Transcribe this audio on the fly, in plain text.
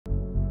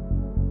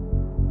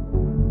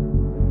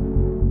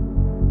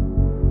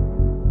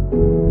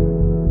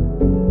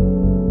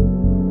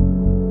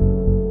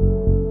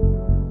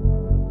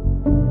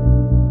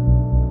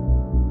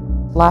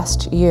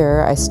Last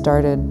year I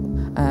started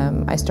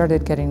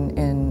getting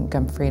in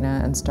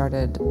Gomphrena and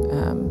started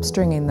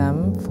stringing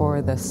them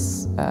for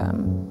this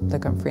the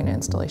Gomphrena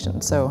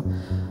installation. So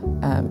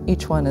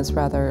each one is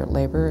rather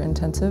labor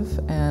intensive,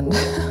 and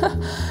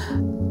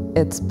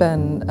it's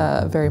been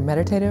a very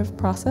meditative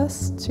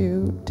process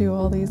to do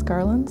all these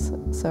garlands.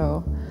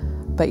 So,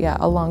 but yeah,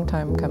 a long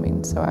time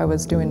coming. So I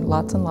was doing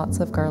lots and lots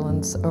of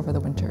garlands over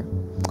the winter.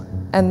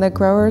 And the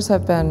growers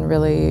have been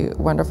really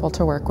wonderful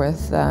to work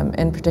with.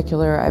 In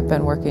particular, I've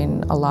been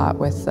working a lot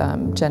with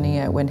Jenny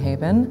at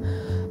Windhaven.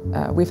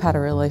 We've had a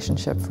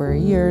relationship for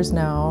years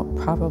now,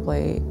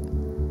 probably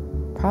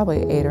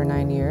 8 or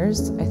 9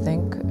 years, I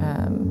think.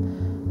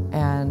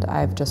 And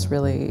I've just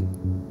I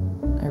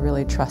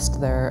really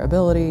trust their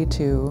ability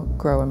to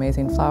grow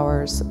amazing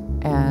flowers.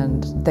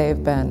 And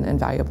they've been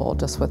invaluable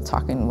just with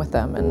talking with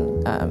them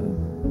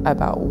and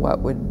about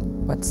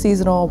what's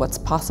seasonal, what's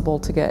possible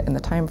to get in the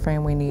time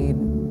frame we need.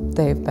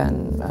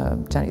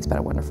 Jenny's been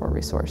a wonderful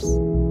resource.